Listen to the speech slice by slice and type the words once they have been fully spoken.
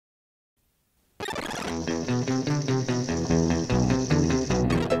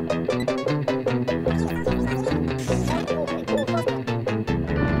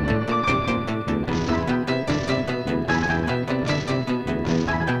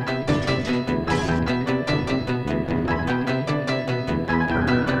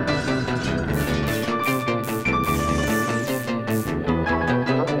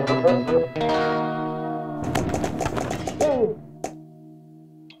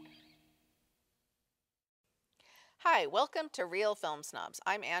Hi, welcome to Real Film Snobs.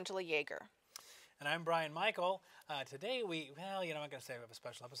 I'm Angela Yeager. And I'm Brian Michael. Today I'm not going to say we have a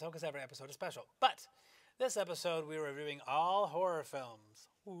special episode because every episode is special. But this episode we're reviewing all horror films.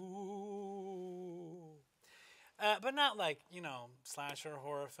 Ooh. But not like, slasher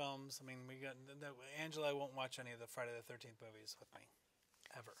horror films. I mean, Angela won't watch any of the Friday the 13th movies with me.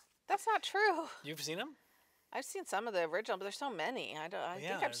 Ever. That's not true. You've seen them? I've seen some of the original, but there's so many. I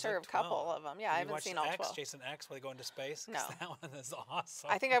think I've served like a couple of them. Yeah, I haven't seen all 12. Jason X, where they go into space? No. That one is awesome.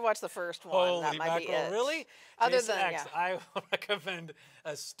 I think I've watched the first one. Holy that might mackerel, be it. really? Other Jason than, X, yeah. I would recommend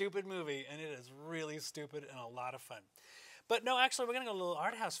a stupid movie, and it is really stupid and a lot of fun. But no, actually, we're going to go to little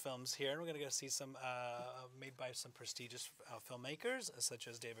art house films here, and we're going to go see some made by some prestigious filmmakers, such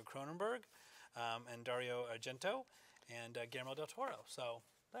as David Cronenberg and Dario Argento and Guillermo del Toro. So,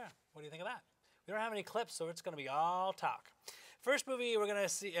 there. What do you think of that? We don't have any clips, so it's going to be all talk. First movie we're going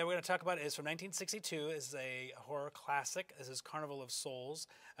to talk about is from 1962. It's a horror classic. This is Carnival of Souls,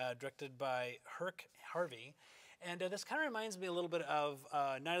 directed by Herk, Harvey. And this kind of reminds me a little bit of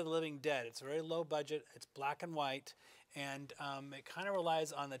Night of the Living Dead. It's very low budget. It's black and white. And it kind of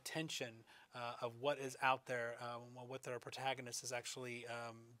relies on the tension of what is out there, what their protagonist is actually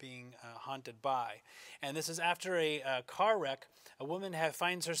being haunted by. And this is after a car wreck. A woman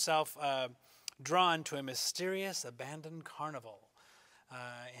finds herself drawn to a mysterious abandoned carnival.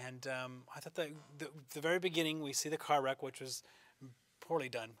 I thought the very beginning we see the car wreck, which was poorly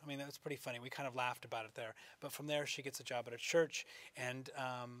done. I mean, that was pretty funny. We kind of laughed about it there. But from there, she gets a job at a church, and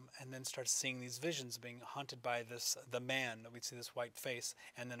then starts seeing these visions, being haunted by the man. We see this white face,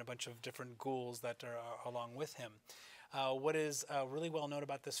 and then a bunch of different ghouls that are along with him. What is really well known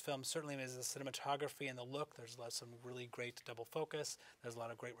about this film certainly is the cinematography and the look. There's some really great double focus. There's a lot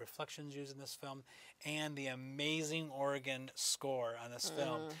of great reflections used in this film, and the amazing organ score on this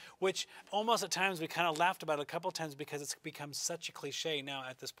film, which almost at times we kind of laughed about it a couple of times because it's become such a cliche now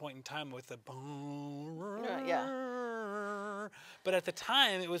at this point in time with the boom. Yeah. But at the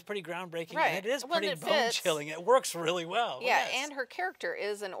time, it was pretty groundbreaking, Right. and it is Well, pretty it bone-chilling. It works really well. Yeah, Yes. and her character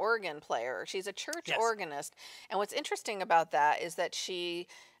is an organ player. She's a church Yes. organist. And what's interesting about that is that she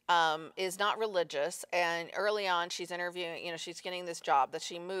is not religious. And early on, she's interviewing, she's getting this job that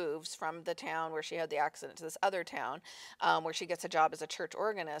she moves from the town where she had the accident to this other town where she gets a job as a church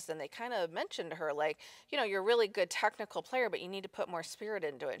organist. And they kind of mentioned to her, like, you're a really good technical player, but you need to put more spirit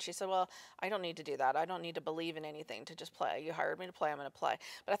into it. And she said, well, I don't need to do that. I don't need to believe in anything to just play. You hired me to play, I'm going to play.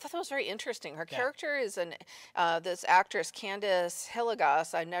 But I thought that was very interesting. Her character is this actress, Candice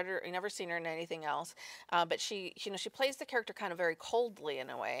Hillegas. I've never seen her in anything else. But she plays the character kind of very coldly in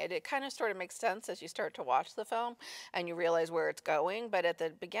a way. It kind of sort of makes sense as you start to watch the film and you realize where it's going. But at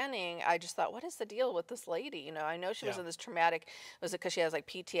the beginning, I just thought, what is the deal with this lady? I know she was in this traumatic, was it because she has like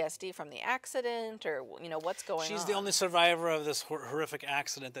PTSD from the accident or, what's going on? She's the only survivor of this horrific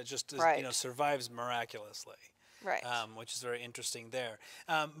accident that just survives miraculously. Right. Which is very interesting there.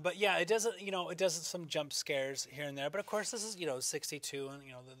 But yeah, it does some jump scares here and there. But of course, this is 62 and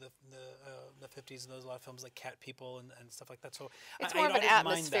the 50s. And there's a lot of films like Cat People and stuff like that. So it's more of an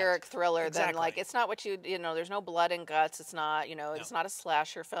atmospheric thriller than like it's not what there's no blood and guts. It's not it's not a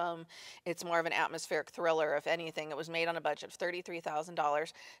slasher film. It's more of an atmospheric thriller. If anything, it was made on a budget of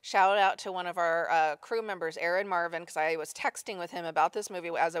 $33,000. Shout out to one of our crew members, Aaron Marvin, because I was texting with him about this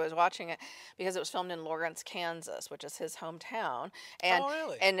movie as I was watching it because it was filmed in Lawrence, Kansas, which is his hometown. And,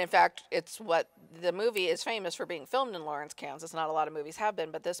 really? And in fact, it's what the movie is famous for being filmed in Lawrence, Kansas. Not a lot of movies have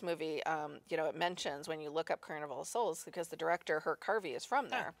been, but this movie, it mentions when you look up Carnival of Souls because the director, Herk Harvey, is from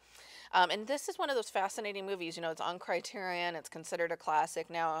there. And this is one of those fascinating movies. It's on Criterion. It's considered a classic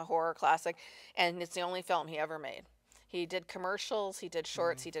now, a horror classic, and it's the only film he ever made. He did commercials, he did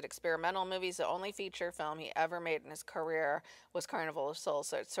shorts, he did experimental movies. The only feature film he ever made in his career was Carnival of Souls.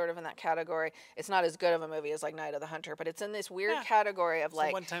 So it's sort of in that category. It's not as good of a movie as like Night of the Hunter, but it's in this weird category of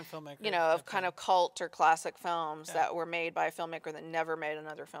like, one-time filmmaker. Of kind of cult or classic films that were made by a filmmaker that never made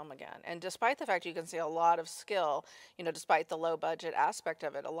another film again. And despite the fact you can see a lot of skill, despite the low budget aspect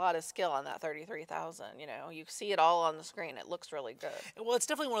of it, a lot of skill on that 33,000. You see it all on the screen. It looks really good. Well, it's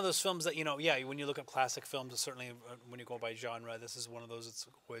definitely one of those films that when you look up classic films, it's certainly when you go by genre, this is one of those that's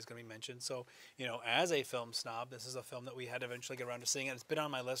always going to be mentioned. So, as a film snob, this is a film that we had to eventually get around to seeing. And it's been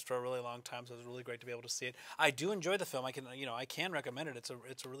on my list for a really long time, so it's really great to be able to see it. I do enjoy the film. I can recommend it. It's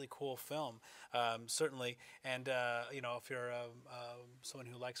a really cool film, certainly. And if you're someone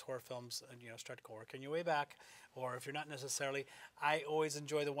who likes horror films, and start working your way back, or if you're not necessarily, I always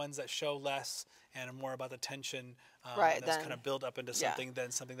enjoy the ones that show less and are more about the tension, Right, and that's then- kind of build up into something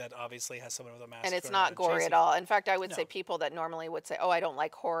than something that obviously has someone with a mask. And it's going not around gory chasing at you. all. In fact, I would say No. people that normally would say, "Oh, I don't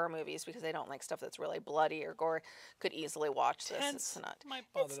like horror movies because they don't like stuff that's really bloody or gory," could easily watch this. Tense It's not. might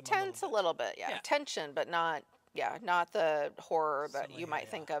bother It's them tense a a little little bit, yeah. Yeah. Tension, but not. Yeah, not the horror that Certainly, you might yeah.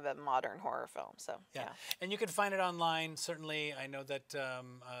 think of a modern horror film. So Yeah. yeah. And you can find it online. Certainly, I know that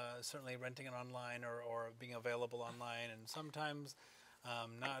certainly renting it online or being available online, and sometimes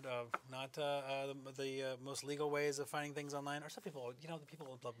not the most legal ways of finding things online. Or some people, the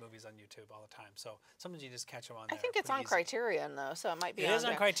people love movies on YouTube all the time. So sometimes you just catch them on there. I think it's pretty on easy. Criterion though, so it might be. It is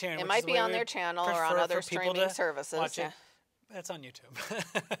on Criterion. It which might is the be way on we their channel or on prefer other for people streaming to services. watch it. Yeah. It's on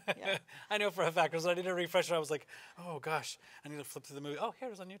YouTube. Yeah. I know for a fact because I did a refresher. I was like, oh gosh, I need to flip through the movie. Oh, here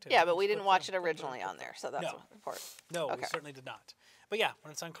it is on YouTube. Yeah, but we Flip didn't through, watch it flip through, originally flip on through. there, so that's No. important. No, we Okay. certainly did not. But yeah,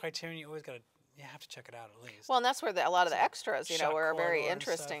 when it's on Criterion, you always you have to check it out at least. Well, and that's where a lot of the extras, shot were very corridor and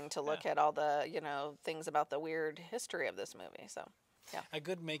stuff. interesting to look at all the, things about the weird history of this movie. So, yeah. A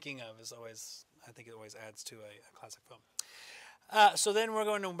good making of is always, I think it always adds to a classic film. So then we're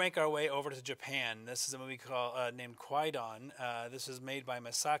going to make our way over to Japan. This is a movie named Kwaidan. This is made by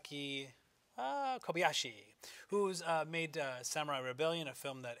Masaki Kobayashi, who's made Samurai Rebellion, a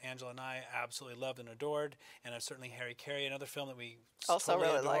film that Angela and I absolutely loved and adored, and certainly Harry Carey, another film that we Also totally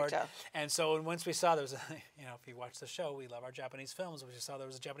really adored. liked, yeah. And so once we saw there was, if you watch the show, we love our Japanese films. We just saw there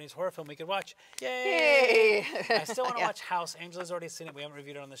was a Japanese horror film we could watch. Yay! Yay! I still want to Yeah. watch House. Angela's already seen it. We haven't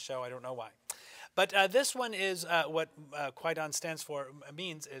reviewed it on the show. I don't know why. But this one is what Kwaidan stands for,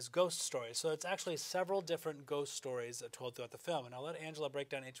 means is ghost stories. So it's actually several different ghost stories told throughout the film. And I'll let Angela break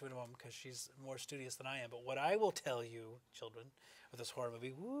down each one of them because she's more studious than I am. But what I will tell you, children, with this horror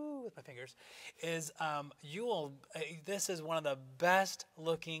movie, woo, with my fingers, is this is one of the best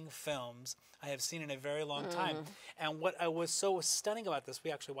looking films I have seen in a very long time. And what was so stunning about this, we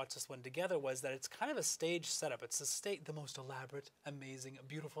actually watched this one together, was that it's kind of a stage setup. It's the most elaborate, amazing,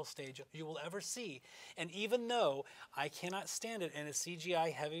 beautiful stage you will ever see. And even though I cannot stand it in a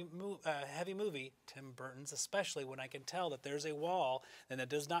CGI heavy movie, Tim Burton's especially, when I can tell that there's a wall and it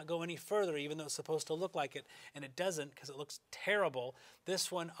does not go any further, even though it's supposed to look like it, and it doesn't because it looks terrible.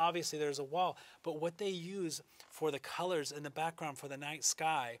 This one, obviously, there's a wall. But what they use for the colors in the background for the night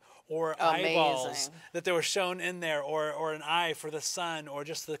sky, or eyeballs Amazing. that they were shown in there, or an eye for the sun, or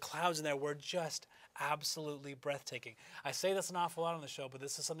just the clouds in there, were just absolutely breathtaking. I say this an awful lot on the show, but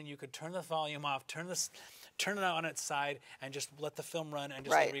this is something you could turn the volume off, turn it on its side, and just let the film run and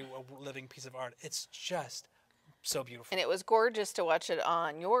just Right. be a living piece of art. It's just so beautiful. And it was gorgeous to watch it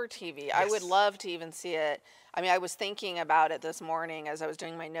on your TV. I would Yes. love to even see it. I mean, I was thinking about it this morning as I was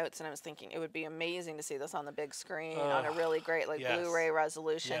doing my notes, and I was thinking it would be amazing to see this on the big screen on a really great yes. Blu-ray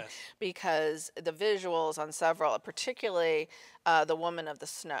resolution, Yes. because the visuals on several, particularly The Woman of the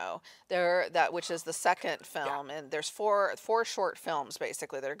Snow, which is the second film, and there's four short films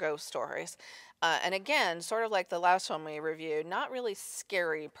basically that are ghost stories. And again, sort of like the last one we reviewed, not really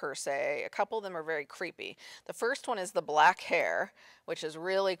scary per se. A couple of them are very creepy. The first one is The Black Hair, which is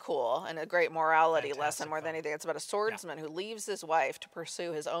really cool and a great morality lesson Fantastic more than film. anything. It's about a swordsman who leaves his wife to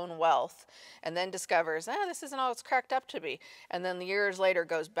pursue his own wealth and then discovers, this isn't all it's cracked up to be. And then years later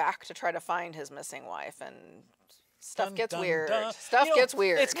goes back to try to find his missing wife, and stuff Dun, gets dun, weird. dun. Stuff gets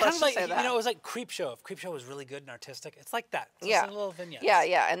weird. It's kind Let's of just like, say that. it was like Creepshow. If Creepshow was really good and artistic, it's like that. It's Yeah. just little vignettes.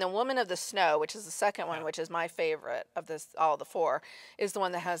 Yeah. And the Woman of the Snow, which is the second one, which is my favorite of all the four, is the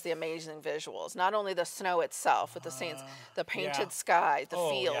one that has the amazing visuals. Not only the snow itself with the scenes, the painted yeah. sky, the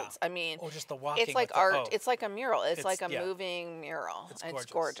Oh, yeah. fields. I mean, Oh, just the walking it's like with the- art. oh. It's like a mural. It's like a yeah. moving mural. It's It's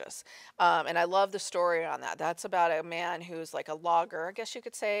gorgeous. gorgeous. And I love the story on that. That's about a man who's like a logger, I guess you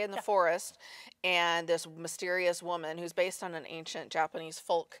could say, in the forest, and this mysterious woman who's based on an ancient Japanese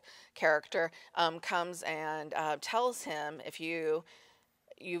folk character comes and tells him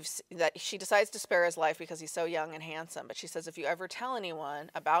that she decides to spare his life because he's so young and handsome. But she says, if you ever tell anyone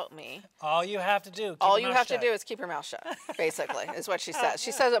about me, All you have to do. all you have to do is keep your mouth shut, basically, is what she says.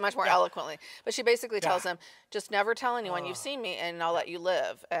 She says it much more eloquently. But she basically tells him, just never tell anyone you've seen me, and I'll let you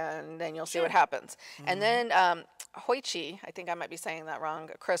live, and then you'll see what happens. And then Hoichi, I think I might be saying that wrong.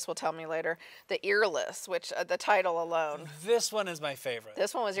 Chris will tell me later, the Earless, which the title alone. This one is my favorite.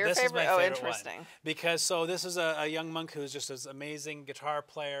 This one was your This is favorite? my Oh, favorite one. interesting. Because this is a young monk who's just this amazing guitar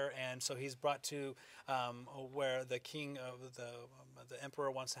player, and so he's brought to where the king of the the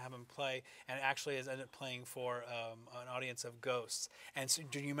emperor wants to have him play, and actually has ended up playing for an audience of ghosts. And so,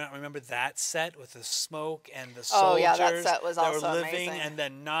 do you remember that set with the smoke and the soldiers Oh yeah, that set was that also were living amazing. and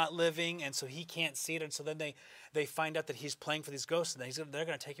then not living, and so he can't see it, and so then they find out that he's playing for these ghosts, and they're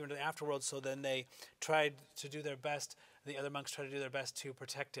going to take him into the afterworld. So then they tried to do their best. The other monks try to do their best to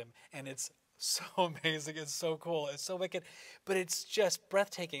protect him, and it's so amazing. It's so cool. It's so wicked, but it's just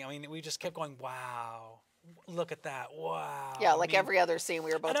breathtaking. I mean, we just kept going, wow. Look at that! Wow. Yeah, like every other scene,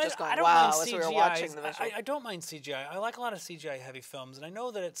 we were both just going, I don't wow, mind as we were CGI. watching the visual. I don't mind CGI. I like a lot of CGI heavy films, and I know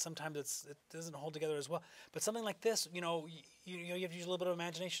that sometimes it doesn't hold together as well. But something like this, you have to use a little bit of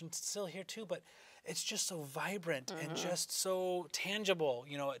imagination still here too. But it's just so vibrant and just so tangible.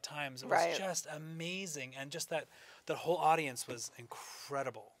 At times it was just amazing, and just that whole audience was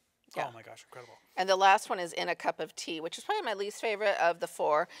incredible. Yeah. Oh my gosh, incredible. And the last one is In a Cup of Tea, which is probably my least favorite of the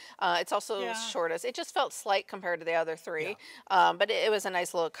four. It's also shortest. It just felt slight compared to the other three. Yeah. But it was a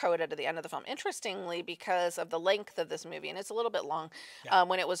nice little coda to the end of the film. Interestingly, because of the length of this movie, and it's a little bit long,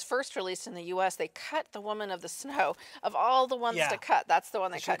 when it was first released in the U.S., they cut The Woman of the Snow. Of all the ones to cut, that's the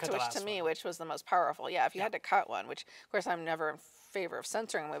one they cut, which was the most powerful. Yeah, if you had to cut one, which, of course, I'm never in favor of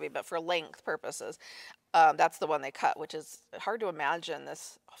censoring a movie, but for length purposes, that's the one they cut, which is hard to imagine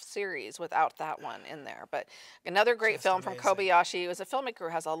this series without that one in there. But another great film from Kobayashi. He was a filmmaker who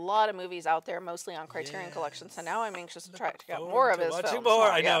has a lot of movies out there, mostly on Criterion Collection. So now I'm anxious to try to get more of his films.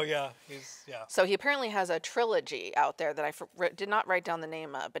 I know, So he apparently has a trilogy out there that I did not write down the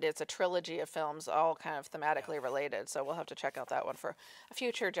name of, but it's a trilogy of films, all kind of thematically related. So we'll have to check out that one for a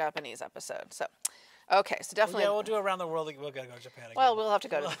future Japanese episode. So. Okay, so definitely. We'll do around the world. We'll gotta go to Japan again. Well, we'll have to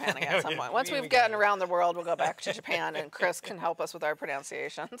go to Japan again at some point. Once we've gotten around the world, we'll go back to Japan, and Chris can help us with our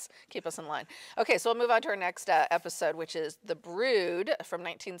pronunciations, keep us in line. Okay, so we'll move on to our next episode, which is The Brood from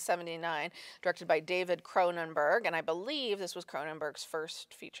 1979, directed by David Cronenberg, and I believe this was Cronenberg's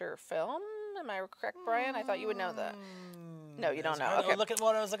first feature film. Am I correct, Brian? I thought you would know that. No, you don't know. Okay.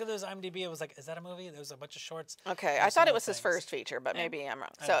 When I was looking at this IMDb, it was like, is that a movie? There was a bunch of shorts. Okay, I thought it was his first feature, but maybe I'm wrong.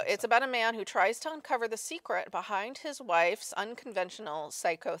 So it's about a man who tries to uncover the secret behind his wife's unconventional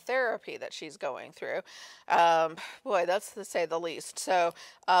psychotherapy that she's going through. Boy, that's to say the least. So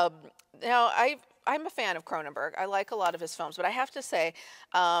now I'm a fan of Cronenberg. I like a lot of his films, but I have to say,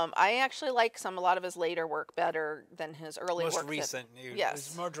 I actually like a lot of his later work better than his early work. Most recent. Yes.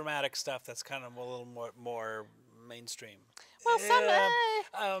 It's more dramatic stuff that's kind of a little more mainstream. Well,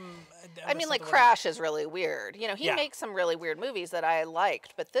 I mean, like Crash is really weird. He makes some really weird movies that I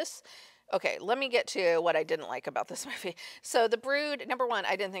liked, but this. Okay, let me get to what I didn't like about this movie. So The Brood, number one,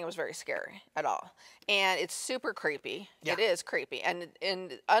 I didn't think it was very scary at all. And it's super creepy. Yeah. It is creepy. And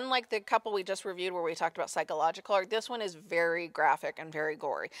unlike the couple we just reviewed where we talked about psychological art, this one is very graphic and very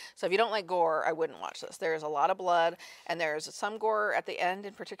gory. So if you don't like gore, I wouldn't watch this. There's a lot of blood, and there's some gore at the end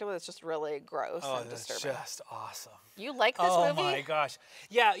in particular that's just really gross and disturbing. Oh, that's just awesome. You like this movie? Oh, my gosh.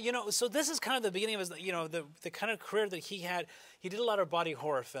 Yeah, so this is kind of the beginning of his, the kind of career that he had. He did a lot of body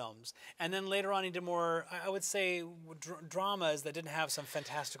horror films. And then later on, he did more, I would say, dramas that didn't have some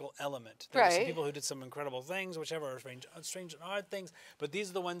fantastical element. There were some people who did some incredible things, whichever, strange and odd things. But these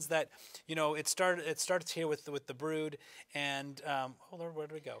are the ones that, it starts here with The Brood. And, oh, Lord, where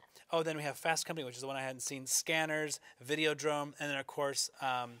do we go? Oh, then we have Fast Company, which is the one I hadn't seen. Scanners, Videodrome, and then, of course,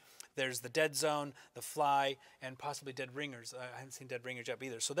 there's The Dead Zone, The Fly, and possibly Dead Ringers. I haven't seen Dead Ringers yet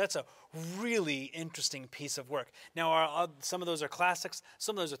either. So that's a really interesting piece of work. Now, some of those are classics.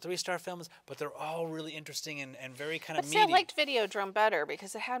 Some of those are 3-star films, but they're all really interesting and very kind of meaty. I liked Videodrome better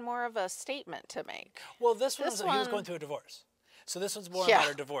because it had more of a statement to make. Well, this one, he was going through a divorce. So this one's more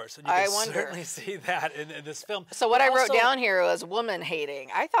about a divorce, and you can certainly see that in this film. So what I wrote down here was woman hating.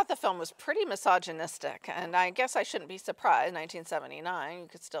 I thought the film was pretty misogynistic, and I guess I shouldn't be surprised. 1979, you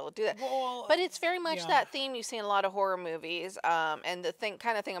could still do that. Well, but it's very much that theme you see in a lot of horror movies, and the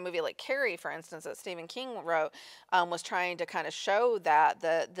kind of thing a movie like Carrie, for instance, that Stephen King wrote, was trying to kind of show that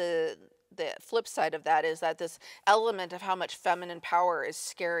the flip side of that is that this element of how much feminine power is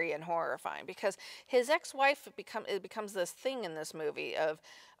scary and horrifying, because his ex-wife becomes this thing in this movie of,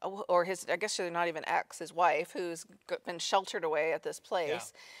 or I guess she's not even ex, his wife, who's been sheltered away at this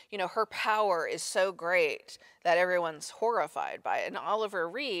place. Yeah. Her power is so great that everyone's horrified by it. And Oliver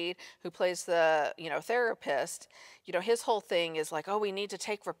Reed, who plays the, therapist, his whole thing is like, oh, we need to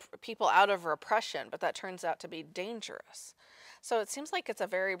take people out of repression, but that turns out to be dangerous. So it seems like it's a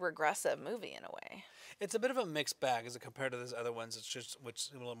very regressive movie in a way. It's a bit of a mixed bag as compared to those other ones. It's just which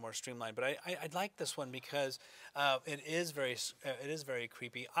is a little more streamlined. But I like this one because it is very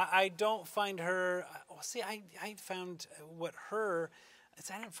creepy. I don't find her. See, I found what her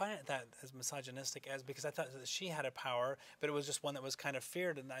I didn't find it that as misogynistic as, because I thought that she had a power, but it was just one that was kind of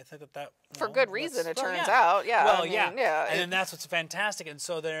feared, and I think that for good reason, it turns yeah. out. Yeah. Well, I mean, yeah. And then that's what's fantastic. And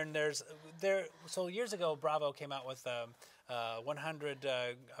so so years ago, Bravo came out with 100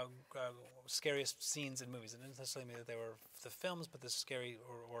 scariest scenes in movies. It didn't necessarily mean that they were the films, but the scary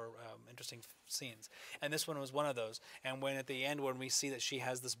or interesting scenes. And this one was one of those. And when at the end, when we see that she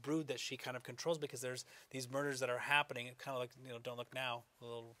has this brood that she kind of controls, because there's these murders that are happening, kind of like, Don't Look Now, the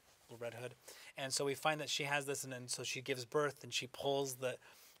little Red Hood. And so we find that she has this, and then so she gives birth, and she pulls the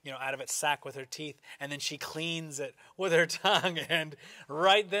out of its sack with her teeth, and then she cleans it with her tongue, and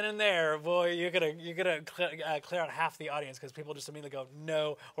right then and there, boy, you're gonna clear out half the audience, because people just immediately go,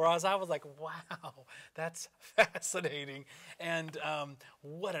 no. Whereas I was like, wow, that's fascinating, and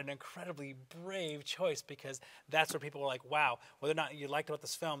what an incredibly brave choice, because that's where people were like, wow, whether or not you liked about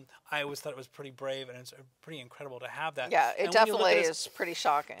this film, I always thought it was pretty brave, and it's pretty incredible to have that. Yeah, it definitely is pretty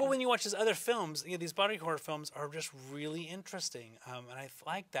shocking. But when you watch these other films, these body horror films are just really interesting, and I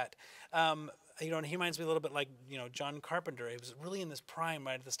like that. And he reminds me a little bit like, John Carpenter. He was really in this prime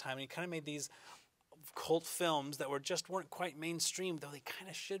right at this time, and he kind of made these cult films that weren't quite mainstream, though they kind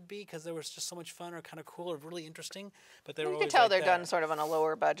of should be, because they were just so much fun or kind of cool or really interesting. But they were always, you can tell they're done sort of on a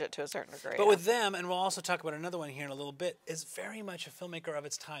lower budget to a certain degree. But with them, and we'll also talk about another one here in a little bit, is very much a filmmaker of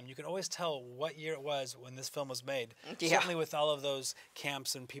its time. You can always tell what year it was when this film was made. Yeah. Certainly with all of those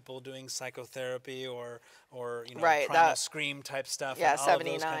camps and people doing psychotherapy or primal scream type stuff. Yeah, and all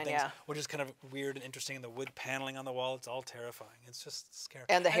 79, of those kind of things, yeah. which is kind of weird and interesting. And the wood paneling on the wall, it's all terrifying. It's just scary.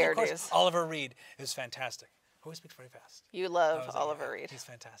 And the hairdos. Of course, Oliver Reed is fantastic. Who speaks very fast. You love Oliver Reed. He's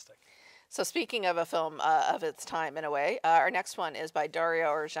fantastic. So speaking of a film of its time, in a way, our next one is by Dario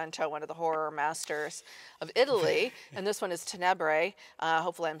Argento, one of the horror masters of Italy, and this one is Tenebre.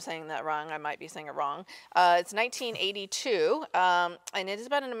 Hopefully I'm saying that wrong. I might be saying it wrong. It's 1982, and it is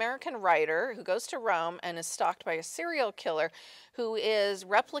about an American writer who goes to Rome and is stalked by a serial killer who is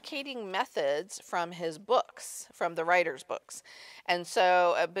replicating methods from his books, from the writer's books. And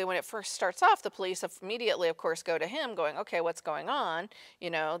so but when it first starts off, the police immediately, of course, go to him going, okay, what's going on?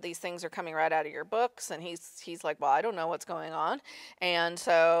 These things are coming right out of your books. And he's like, well, I don't know what's going on. And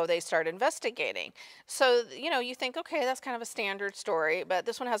so they start investigating. So, you think, okay, that's kind of a standard story, but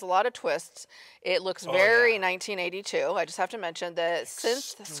this one has a lot of twists. It looks very 1982. I just have to mention the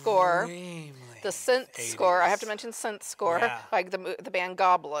synth score. The synth 80s. Score, I have to mention synth score, like the band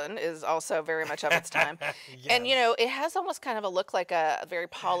Goblin is also very much of its time. Yes. And, it has almost kind of a look like a very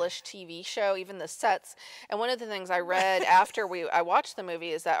polished TV show, even the sets. And one of the things I read after I watched the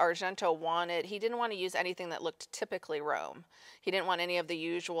movie is that Argento he didn't want to use anything that looked typically Rome. He didn't want any of the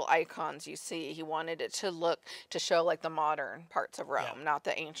usual icons you see. He wanted it to show like the modern parts of Rome, not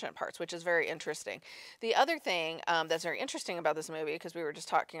the ancient parts, which is very interesting. The other thing that's very interesting about this movie, because we were just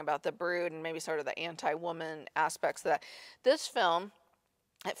talking about the brood and maybe sort of the anti-woman aspects of that, this film,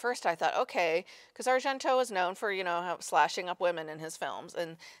 at first I thought, okay, because Argento is known for, slashing up women in his films,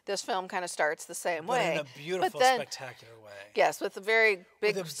 and this film kind of starts the same way. In a beautiful, spectacular way. Yes, with very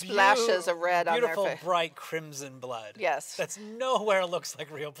big splashes of red on their face. Beautiful, bright crimson blood. Yes. That's nowhere looks like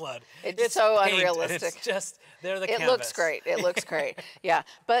real blood. It's so paint, unrealistic. It's just, they're the canvas. It looks great. It looks great. Yeah.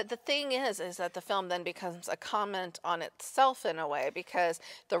 But the thing is that the film then becomes a comment on itself in a way, because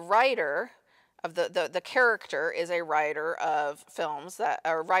the writer of the character is a writer of films,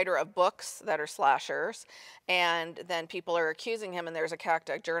 a writer of books that are slashers, and then people are accusing him, and there's a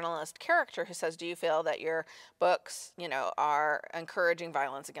journalist character who says, do you feel that your books, are encouraging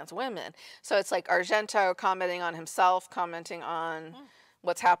violence against women? So it's like Argento commenting on himself, commenting on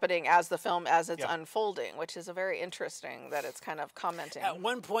what's happening as it's unfolding, which is a very interesting that it's kind of commenting. At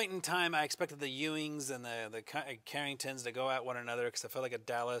one point in time, I expected the Ewings and the Carringtons to go at one another, because I felt like a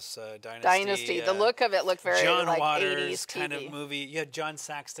Dallas dynasty. The look of it looked very John like Waters 80s kind TV. of movie. You had John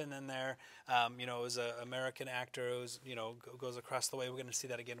Saxton in there. It was an American actor who's, goes across the way. We're going to see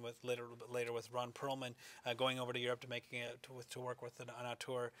that again a little bit later with Ron Perlman going over to Europe to work with an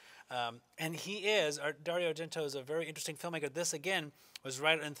auteur. And Dario Argento is a very interesting filmmaker. This, again, was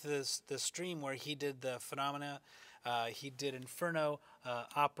right into this stream where he did The Phenomena, he did Inferno,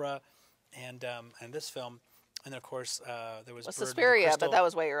 Opera, and this film. And, of course, there was Suspiria, but that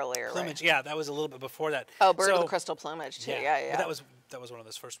was way earlier, Plumage. right? Yeah, that was a little bit before that. Oh, Bird of the Crystal Plumage, too. Yeah. But that was one of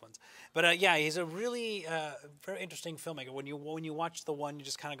those first ones. But, he's a really very interesting filmmaker. When you watch the one, you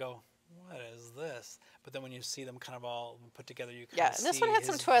just kind of go, what is this? But then when you see them kind of all put together, you kind of see this one had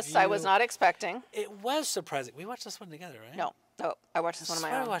some twists view. I was not expecting. It was surprising. We watched this one together, right? No, I watched this one on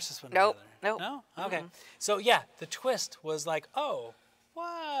my own. I watched this one together. No? Okay. So, the twist was like, oh,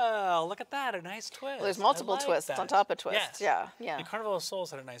 Wow, look at that. A nice twist. Well, there's multiple twists on top of twists. Yes. Yeah, yeah. And Carnival of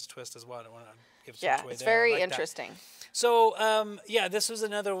Souls had a nice twist as well. I don't want to give so Yeah, much away it's there. very I like interesting. That. So, yeah, this was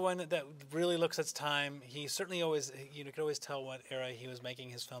another one that really looks its time. He certainly always, you could always tell what era he was making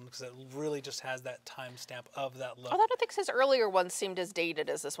his film because it really just has that time stamp of that look. Although I don't think his earlier ones seemed as dated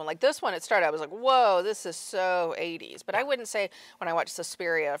as this one. Like this one, it started, I was like, whoa, this is so 80s. But I wouldn't say when I watched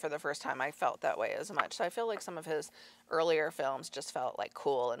Suspiria for the first time, I felt that way as much. So I feel like some of his earlier films just felt like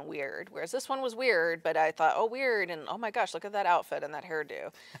cool and weird. Whereas this one was weird, but I thought, oh, weird. And oh my gosh, look at that outfit and that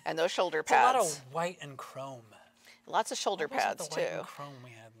hairdo and those shoulder pads. A lot of white and chrome. Lots of shoulder pads the too. White and chrome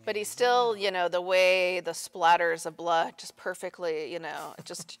we had But he's still, the way the splatters of blood just perfectly,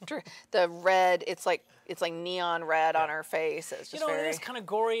 just the red. It's like neon red on her face. It's just very. It is kind of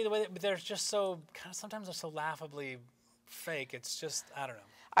gory the way that, but they're just so sometimes they're so laughably fake. It's just I don't know.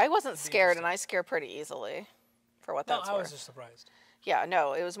 I wasn't scared, and I scare pretty easily, for what that's worth. I was just surprised. Yeah,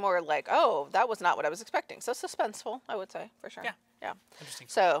 no, it was more like, oh, that was not what I was expecting. So suspenseful, I would say, for sure. Yeah. Interesting.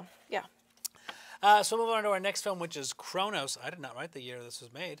 So yeah. So moving on to our next film, which is Cronos. I did not write the year this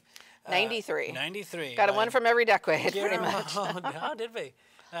was made. 93. 93. Got a one from every decade, pretty much. How did we?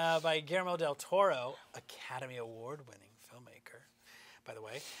 By Guillermo del Toro, Academy Award-winning filmmaker, by the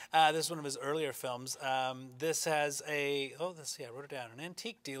way. This is one of his earlier films. This has let's see, I wrote it down. An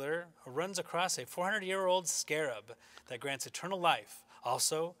antique dealer runs across a 400-year-old scarab that grants eternal life.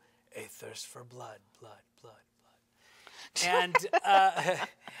 Also, a thirst for blood. And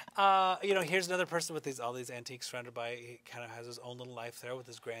here's another person with all these antiques surrounded by. He kind of has his own little life there with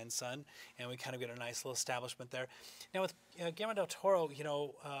his grandson, and we kind of get a nice little establishment there. Now with Guillermo del Toro,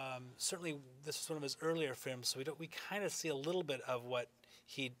 certainly this is one of his earlier films, so we kind of see a little bit of what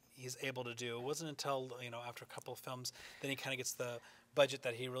he's able to do. It wasn't until after a couple of films then he kind of gets the budget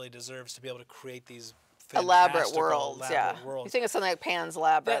that he really deserves to be able to create these elaborate worlds, worlds. You think of something like Pan's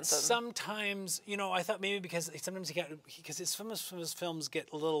Labyrinth. That sometimes, I thought maybe because sometimes some of his films get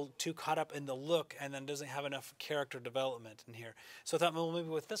a little too caught up in the look and then doesn't have enough character development in here. So I thought, well, maybe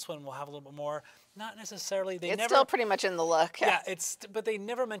with this one we'll have a little bit more. Not necessarily. It's still pretty much in the look. Yeah, but they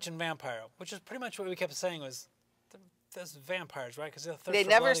never mentioned vampire, which is pretty much what we kept saying was. There's vampires, right? Because they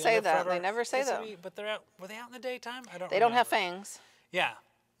never say that. They never say that. But they're out. Were they out in the daytime? I don't. They don't have fangs. Yeah.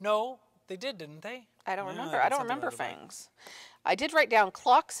 No, they didn't they? I don't remember. I don't remember fangs. I did write down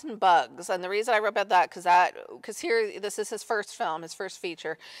Clocks and Bugs, and the reason I wrote about that because here this is his first film, his first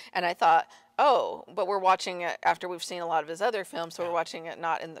feature, and I thought, oh, but we're watching it after we've seen a lot of his other films, so we're watching it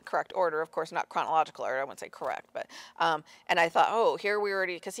not in the correct order, of course, not chronological order. I wouldn't say correct, but and I thought, oh, here we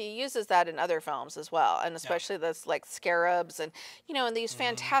already because he uses that in other films as well, and especially this like scarabs and and these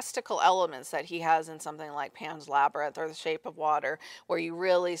fantastical elements that he has in something like Pan's Labyrinth or The Shape of Water, where you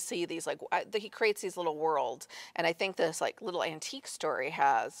really see these he creates these little worlds, and I think this like little antique story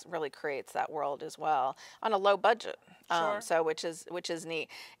really creates that world as well on a low budget. Sure. So which is neat.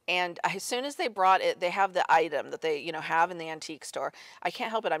 And as soon as they brought it, they have the item that they have in the antique store. I can't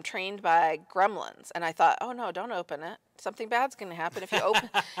help it. I'm trained by gremlins, and I thought, oh no, don't open it. Something bad's going to happen if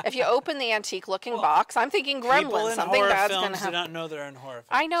you open the antique looking box. I'm thinking gremlins. Something bad's going to happen. Do not know they're in horror films.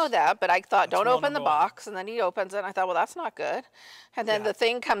 I know that, but I thought, don't open the box. And then he opens it, and I thought, well, that's not good. And then the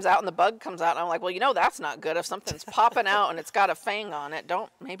thing comes out, and the bug comes out, and I'm like, well, that's not good. If something's popping out and it's got a fang on it, don't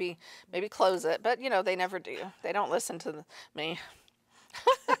maybe close it. But they never do. They don't listen to me.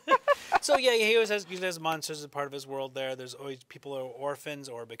 So yeah, he always has monsters as part of his world there. There's always people who are orphans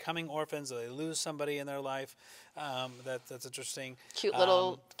or becoming orphans, or they lose somebody in their life. That's interesting. Cute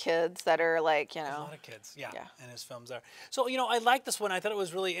little kids that are like, A lot of kids, yeah, in his films there. So, I like this one. I thought it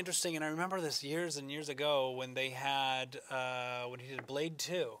was really interesting, and I remember this years and years ago when they had, when he did Blade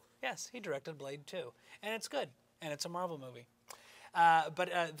 2. Yes, he directed Blade 2, and it's good, and it's a Marvel movie.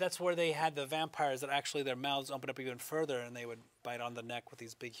 But that's where they had the vampires that actually their mouths opened up even further and they would bite on the neck with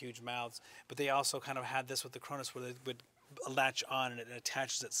these big, huge mouths. But they also kind of had this with the Cronos where they would latch on and it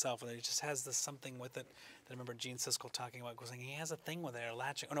attaches itself and it just has this something with it. I remember Gene Siskel talking about, saying he has a thing with it,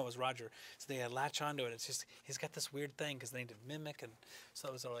 latching. Oh no, it was Roger. So they latch onto it. It's just he's got this weird thing because they need to mimic, and so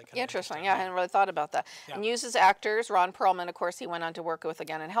it was all like kind interesting. Yeah, I hadn't really thought about that. Yeah. And uses actors. Ron Perlman, of course, he went on to work with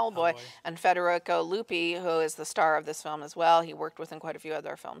again in Hellboy, and Federico Lupi, who is the star of this film as well. He worked with in quite a few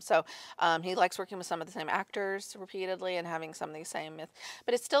other films. So he likes working with some of the same actors repeatedly and having some of the same myth.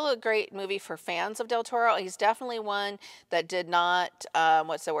 But it's still a great movie for fans of Del Toro. He's definitely one that did not,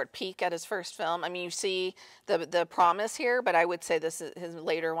 what's the word, peak at his first film. I mean, you see the promise here, but I would say his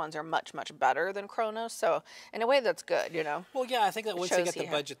later ones are much, much better than Cronos. So in a way, that's good, you know. Well, yeah, I think that once he shows got the he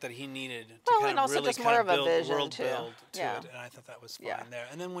had- budget that he needed to Well, kind and of also really just kind more of of a build vision, world too. build to Yeah. it, and I thought that was fine Yeah. there.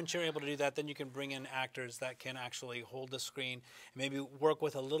 And then once you're able to do that, then you can bring in actors that can actually hold the screen and maybe work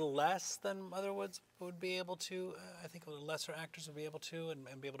with a little less than other would be able to. I think a little lesser actors would be able to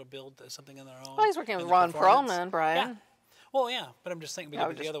and be able to build something in their own. Well, he's working in with the Ron performance. Perlman, Brian. Yeah. Well, yeah, but I'm just thinking because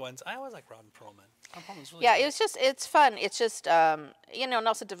just- the other ones, I always like Ron Perlman. Ron Perlman's really Yeah, good. it's fun. It's just, you know, and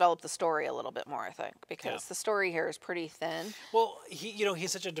also develop the story a little bit more, I think, because the story here is pretty thin. Well,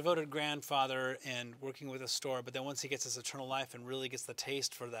 he's such a devoted grandfather and working with a store, but then once he gets his eternal life and really gets the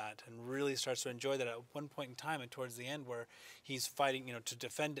taste for that and really starts to enjoy that at one point in time and towards the end where he's fighting, to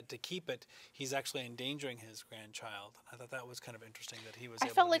defend it, to keep it, he's actually endangering his grandchild. I thought that was kind of interesting that he was I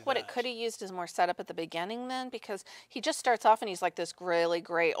able felt to like do what that. it could have used is more setup at the beginning then, because he just starts off and he's like this really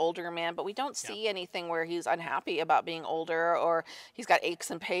great older man, but we don't see anything where he's unhappy about being older or he's got aches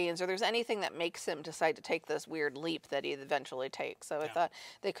and pains or there's anything that makes him decide to take this weird leap that he eventually takes. So I thought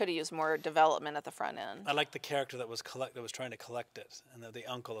they could have used more development at the front end. I like the character that was trying to collect it, and the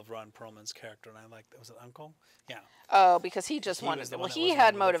uncle of Ron Perlman's character, and I liked, was it uncle? Yeah. Oh, because he just He wanted, was the well, one that he was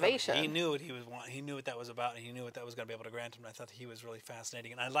had able to defend it. motivation. He knew what he was he knew what that was about, and he knew what that was going to be able to grant him. And I thought he was really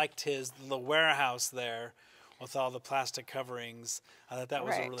fascinating, and I liked the warehouse there with all the plastic coverings. I thought that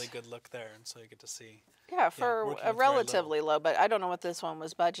was a really good look there, and so you get to see. Yeah, for working a with very little. relatively low, but I don't know what this one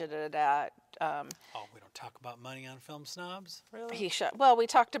was budgeted at. Oh, we don't talk about money on Film Snobs, really? He shot, well, we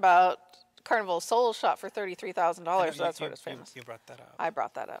talked about Carnival of Souls shot for $33,000, so that's what it's famous. You brought that up. I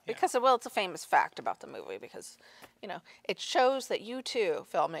brought that up because, well, it's a famous fact about the movie because, it shows that you too,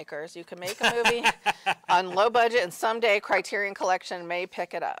 filmmakers, you can make a movie on low budget and someday Criterion Collection may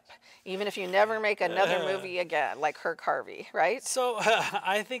pick it up, even if you never make another movie again, like Herk Harvey, right? So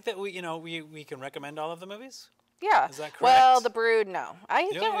I think that we can recommend all of the movies. Yeah. Is that correct? Well, The Brood, no. I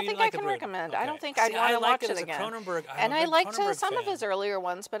You don't you think like I The can Brood? recommend. Okay. I don't think See, I'd want I to liked watch it it as a again. Cronenberg. I'm And a I big liked Cronenberg some of fan. his earlier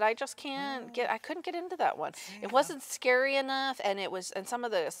ones, but I just can't get. I couldn't get into that one. It wasn't scary enough, and some of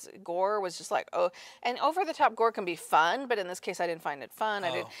the gore was just like, oh. And over the top gore can be fun, but in this case, I didn't find it fun.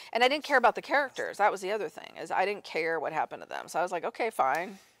 I didn't care about the characters. That was the other thing, is I didn't care what happened to them. So I was like, okay,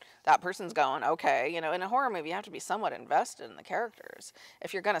 fine. That person's going, okay. In a horror movie, you have to be somewhat invested in the characters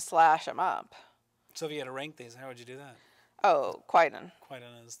if you're going to slash them up. So if you had to rank these, how would you do that? Oh, Kwaidan,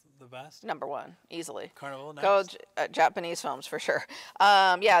 Kwaidan is the best. #1, easily. Carnival next. Go Japanese films for sure.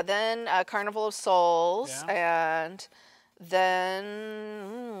 Then Carnival of Souls, and then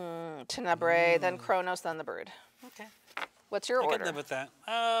Tenebre, then Cronos, then The Brood. Okay. What's your I order? could live with that.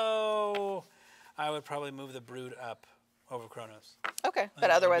 Oh, I would probably move The Brood up over Cronos. Okay, I think but that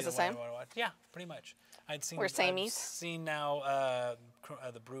would otherwise be the one I same? wanna watch. Yeah, pretty much. I've We're samies? seen now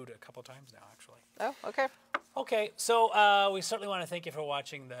The Brood a couple times now, actually. Oh, okay. Okay, so we certainly want to thank you for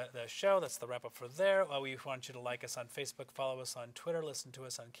watching the show. That's the wrap up for there. We want you to like us on Facebook, follow us on Twitter, listen to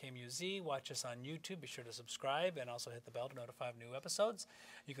us on KMUZ, watch us on YouTube. Be sure to subscribe and also hit the bell to notify of new episodes.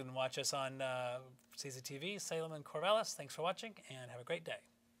 You can watch us on CCTV, Salem and Corvallis. Thanks for watching and have a great day.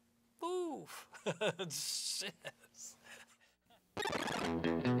 Oof. Shit.